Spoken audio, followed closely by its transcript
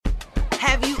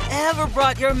Have you ever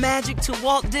brought your magic to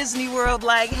Walt Disney World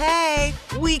like, hey,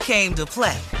 we came to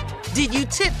play? Did you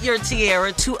tip your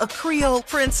tiara to a Creole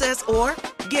princess or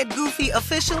get goofy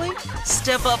officially?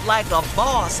 Step up like a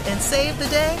boss and save the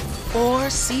day? Or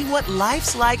see what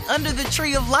life's like under the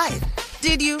tree of life?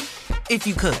 Did you? If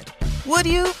you could. Would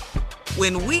you?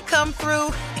 When we come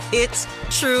through, it's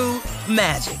true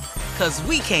magic. 'Cause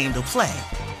we came to play.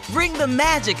 Bring the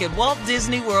magic at Walt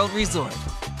Disney World Resort.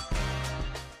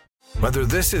 Whether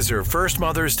this is her first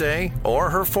Mother's Day or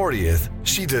her 40th,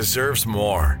 she deserves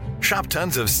more. Shop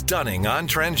tons of stunning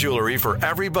on-trend jewelry for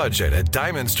every budget at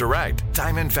Diamonds Direct.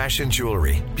 Diamond fashion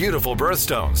jewelry, beautiful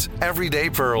birthstones,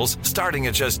 everyday pearls starting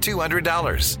at just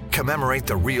 $200. Commemorate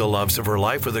the real loves of her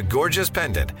life with a gorgeous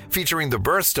pendant featuring the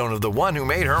birthstone of the one who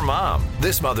made her mom.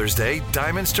 This Mother's Day,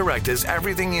 Diamonds Direct is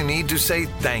everything you need to say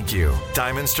thank you.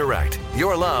 Diamonds Direct,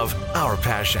 your love, our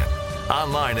passion.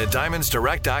 Online at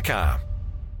diamondsdirect.com.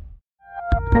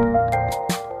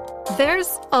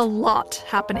 There's a lot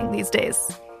happening these days,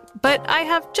 but I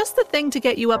have just the thing to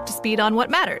get you up to speed on what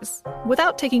matters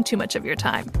without taking too much of your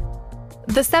time.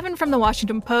 The 7 from the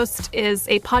Washington Post is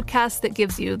a podcast that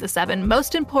gives you the 7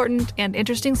 most important and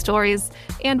interesting stories,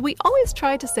 and we always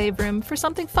try to save room for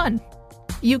something fun.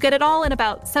 You get it all in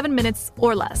about 7 minutes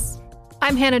or less.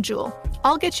 I'm Hannah Jewell.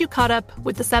 I'll get you caught up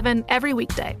with the 7 every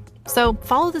weekday. So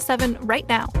follow the 7 right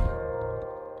now.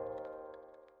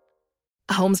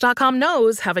 Homes.com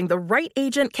knows having the right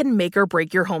agent can make or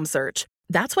break your home search.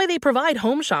 That's why they provide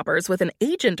home shoppers with an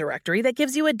agent directory that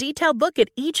gives you a detailed look at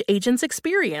each agent's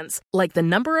experience, like the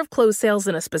number of closed sales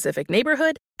in a specific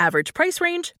neighborhood, average price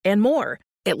range, and more.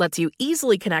 It lets you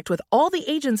easily connect with all the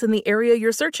agents in the area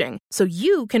you're searching, so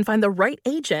you can find the right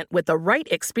agent with the right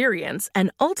experience and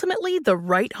ultimately the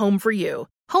right home for you.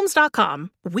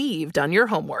 Homes.com. We've done your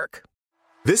homework.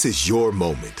 This is your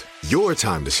moment, your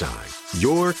time to shine,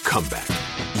 your comeback.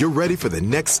 You're ready for the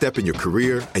next step in your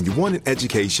career, and you want an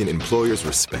education employers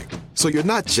respect. So you're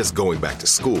not just going back to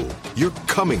school, you're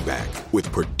coming back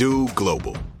with Purdue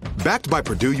Global. Backed by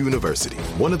Purdue University,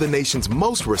 one of the nation's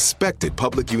most respected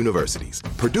public universities,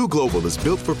 Purdue Global is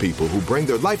built for people who bring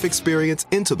their life experience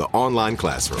into the online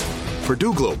classroom.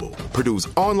 Purdue Global, Purdue's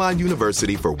online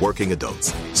university for working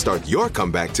adults. Start your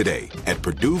comeback today at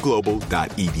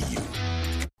purdueglobal.edu.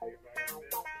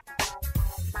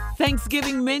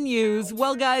 Thanksgiving menus.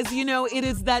 Well, guys, you know, it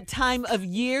is that time of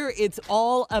year. It's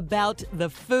all about the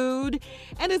food.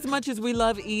 And as much as we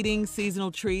love eating seasonal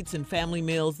treats and family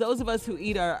meals, those of us who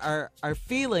eat our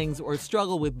feelings or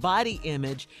struggle with body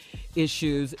image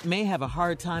issues may have a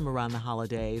hard time around the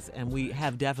holidays. And we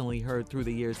have definitely heard through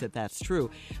the years that that's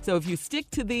true. So if you stick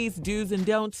to these do's and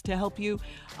don'ts to help you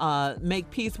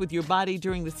make peace with your body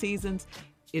during the seasons,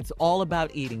 it's all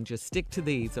about eating. Just stick to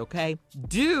these, okay?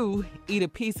 Do eat a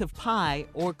piece of pie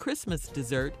or Christmas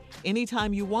dessert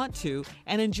anytime you want to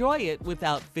and enjoy it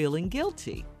without feeling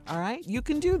guilty, all right? You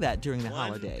can do that during the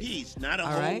holidays. One piece, not a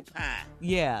all whole right? pie.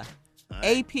 Yeah. Right.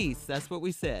 A piece, that's what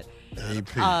we said. A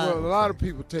piece. Well, a lot of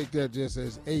people take that just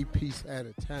as a piece at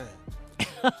a time.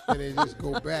 And they just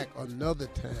go back another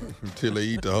time. Until they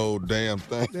eat the whole damn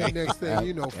thing. Then next thing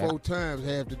you know, 4 times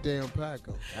half the damn pie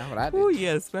goes. That's what I did. Oh,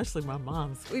 yeah, especially my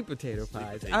mom's sweet potato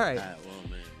pies. All right. Pie. Oh,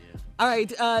 man, yeah. All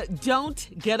right, don't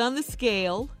get on the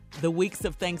scale the weeks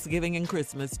of Thanksgiving and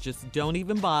Christmas. Just don't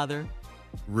even bother.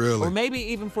 Really? Or maybe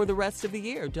even for the rest of the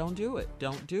year. Don't do it.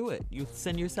 Don't do it. You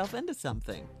send yourself into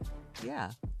something.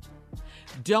 Yeah.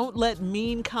 Don't let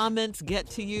mean comments get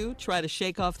to you. Try to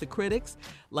shake off the critics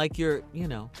like your,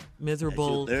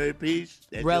 miserable That's your third piece?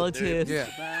 That's relative. Your third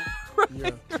piece of pie?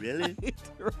 Yeah. Really?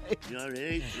 Right. You already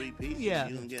ate 3 pieces. Yeah.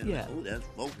 You don't get Yeah. Oh, that's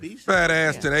 4 pieces. Fat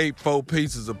ass that ate 4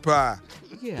 pieces of pie.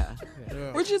 Yeah.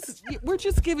 Yeah. We're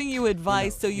just giving you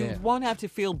advice so you won't have to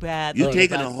feel bad. You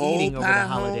taking about a whole eating over pie the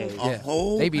home? holidays. A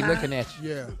whole They be pie? looking at you.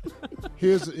 Yeah.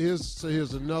 Here's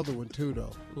another one too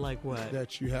though Like what?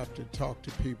 that you have to talk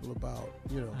to people about.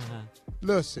 Uh-huh.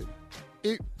 Listen,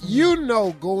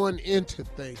 going into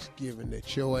Thanksgiving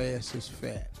that your ass is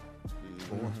fat.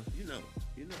 You know.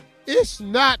 It's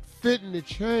not fitting to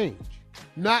change.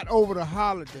 Not over the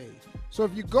holidays. So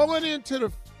if you're going into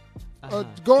the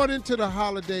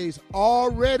holidays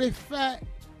already fat,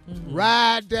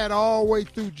 ride that all the way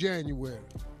through January.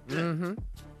 Mm-hmm.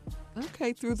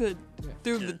 Okay, through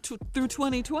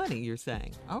 2020, you're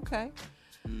saying. Okay.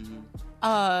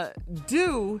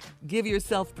 do give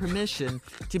yourself permission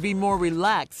to be more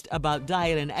relaxed about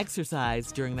diet and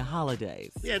exercise during the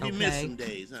holidays. Yeah, if you miss some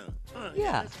days, huh?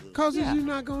 Yeah. That's good. Because you're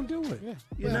not going to do it. Yeah.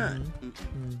 You're not.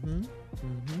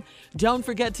 Don't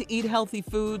forget to eat healthy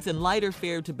foods and lighter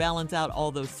fare to balance out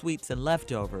all those sweets and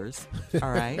leftovers.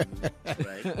 All right?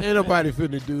 Right. Ain't nobody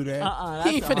finna do that.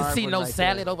 He ain't finna see no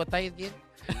salad over Thanksgiving.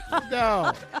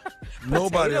 No.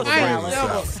 Nobody ever Potato brings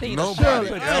salad. salad. Nobody Nobody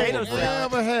Shirley, I Potato ain't salad.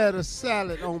 never had a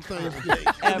salad on Thanksgiving.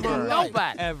 in my life.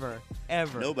 Nobody.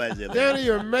 Ever. Nobody's ever. Danny,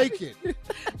 you're making.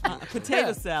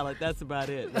 Potato salad, that's about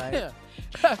it, right?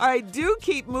 All right, do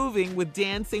keep moving with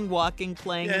dancing, walking,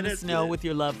 playing Yeah, in the that's snow good. with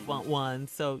your loved ones.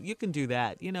 So you can do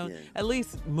that. You know, Yeah. at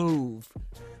least move.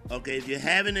 Okay, if you're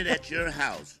having it at your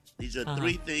house, these are Uh-huh.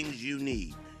 3 things you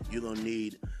need. You're going to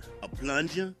need a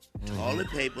plunger, toilet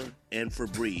paper, and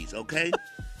Febreze, okay?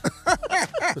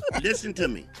 Listen to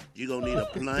me. You're going to need a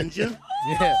plunger,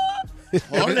 Yeah.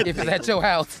 toilet If it's paper. at your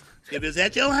house. If it's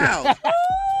at your house,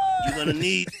 you're going to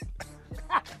need...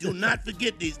 Do not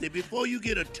forget these. Before you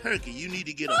get a turkey, you need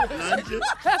to get a plunger,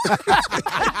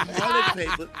 toilet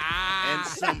paper, and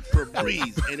some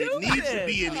Febreze. And it needs to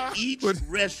be in each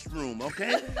restroom,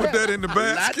 okay? Put that in the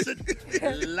basket.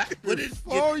 Put it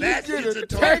Before you baskets get a of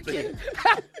toilet turkey.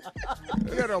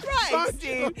 paper. Get a Right, bunch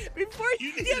Steve. Before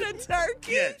you get a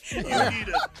turkey. Yeah,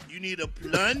 you need a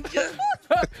plunger.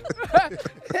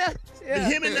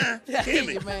 Hear me now. Hear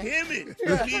me. man. Hear me.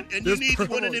 You need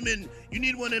one of them in. You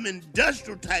need one of them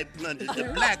industrial type plungers, the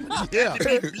black ones. They have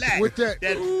to be black. with that,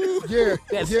 That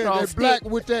that strong black stick.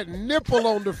 with that nipple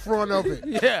on the front of it.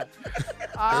 Yeah.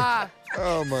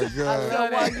 Oh my God.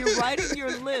 So while you're writing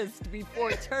your list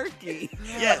before turkey,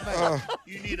 Yes.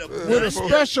 You need a With a plunger.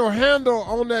 special handle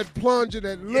on that plunger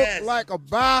that look Yes. like a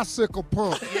bicycle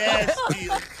pump. Yes,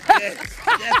 Bill. Yes.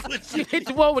 That's what you Get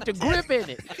the one with the grip in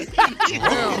it.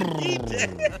 need.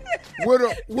 That.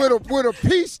 With a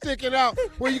piece sticking out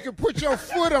where you can put your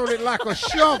foot on it like a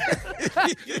shovel.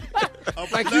 A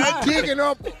Like you plunger, digging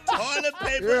up toilet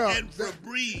paper, Yeah. and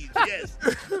Febreze. Yes.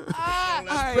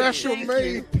 right, special thank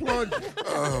made plunger.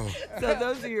 so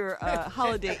those are your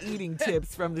holiday eating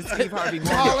tips from the Steve Harvey Morning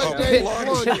Show. Holiday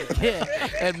plunger. Yeah.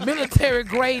 And military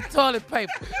grade toilet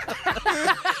paper.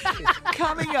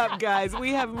 Coming up, guys,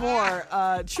 we have more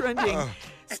trending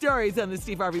stories on the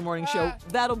Steve Harvey Morning Show.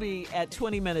 That'll be at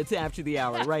 20 minutes after the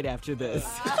hour, right after this.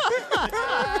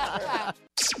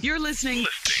 You're listening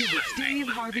to the Steve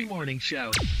Harvey Morning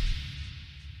Show.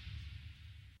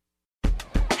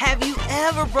 Have you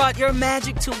ever brought your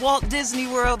magic to Walt Disney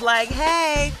World like,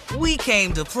 hey, we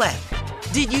came to play?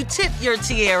 Did you tip your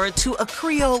tiara to a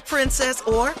Creole princess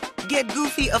or get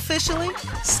goofy officially?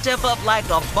 Step up like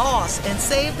a boss and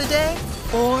save the day?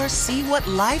 Or see what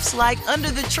life's like under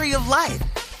the tree of life?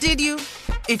 Did you?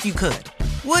 If you could.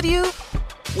 Would you?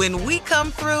 When we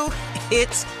come through,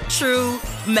 it's true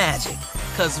magic.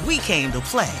 'Cause we came to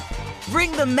play.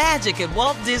 Bring the magic at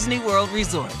Walt Disney World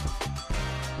Resort.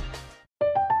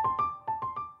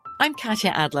 I'm Katya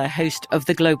Adler, host of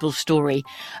The Global Story.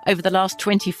 Over the last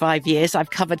 25 years, I've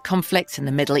covered conflicts in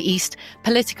the Middle East,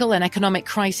 political and economic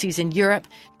crises in Europe,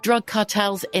 drug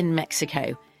cartels in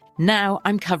Mexico. Now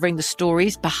I'm covering the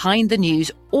stories behind the news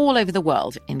all over the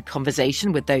world in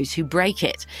conversation with those who break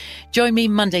it. Join me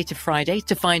Monday to Friday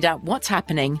to find out what's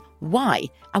happening, why,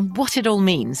 and what it all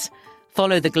means.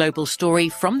 Follow The Global Story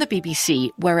from the BBC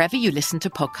wherever you listen to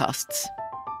podcasts.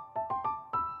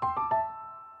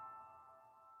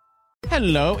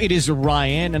 Hello, it is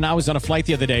Ryan, and I was on a flight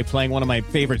the other day playing one of my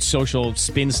favorite social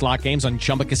spin slot games on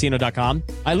ChumbaCasino.com.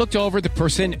 I looked over at the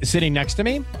person sitting next to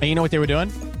me, and you know what they were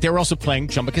doing? They were also playing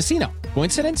Chumba Casino.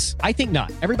 Coincidence? I think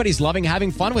not. Everybody's loving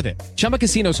having fun with it. Chumba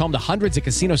Casino is home to hundreds of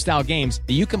casino-style games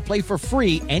that you can play for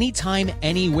free anytime,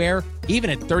 anywhere, even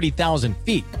at 30,000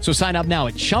 feet. So sign up now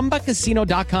at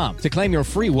ChumbaCasino.com to claim your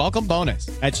free welcome bonus.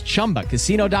 That's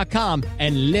ChumbaCasino.com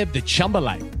and live the Chumba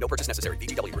life. No purchase necessary.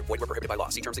 VGW. Void where prohibited by law.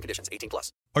 See terms and conditions.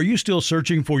 18+. Are you still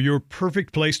searching for your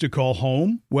perfect place to call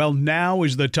home? Well, now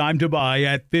is the time to buy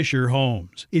at Fisher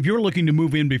Homes. If you're looking to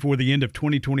move in before the end of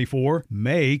 2024,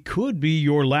 May could be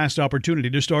your last opportunity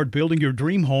to start building your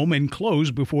dream home and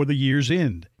close before the year's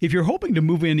end. If you're hoping to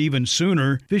move in even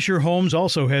sooner, Fisher Homes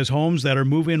also has homes that are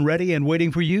move-in ready and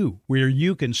waiting for you, where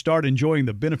you can start enjoying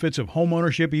the benefits of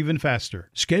homeownership even faster.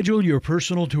 Schedule your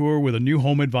personal tour with a new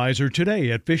home advisor today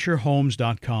at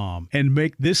FisherHomes.com and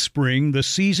make this spring the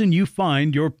season you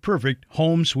find your perfect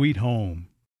home sweet home.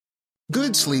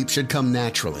 Good sleep should come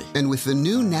naturally, and with the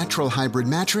new Natural Hybrid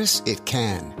mattress, it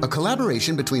can. A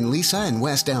collaboration between Lisa and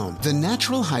West Elm, the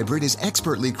Natural Hybrid is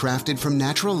expertly crafted from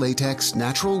natural latex,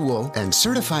 natural wool, and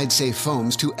certified safe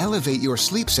foams to elevate your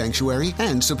sleep sanctuary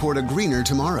and support a greener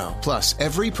tomorrow. Plus,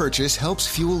 every purchase helps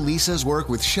fuel Lisa's work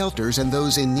with shelters and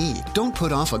those in need. Don't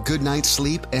put off a good night's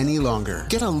sleep any longer.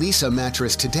 Get a Lisa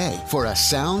mattress today for a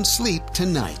sound sleep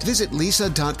tonight. Visit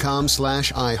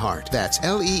lisa.com/iHeart. That's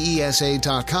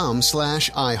LEESA.com/iHeart.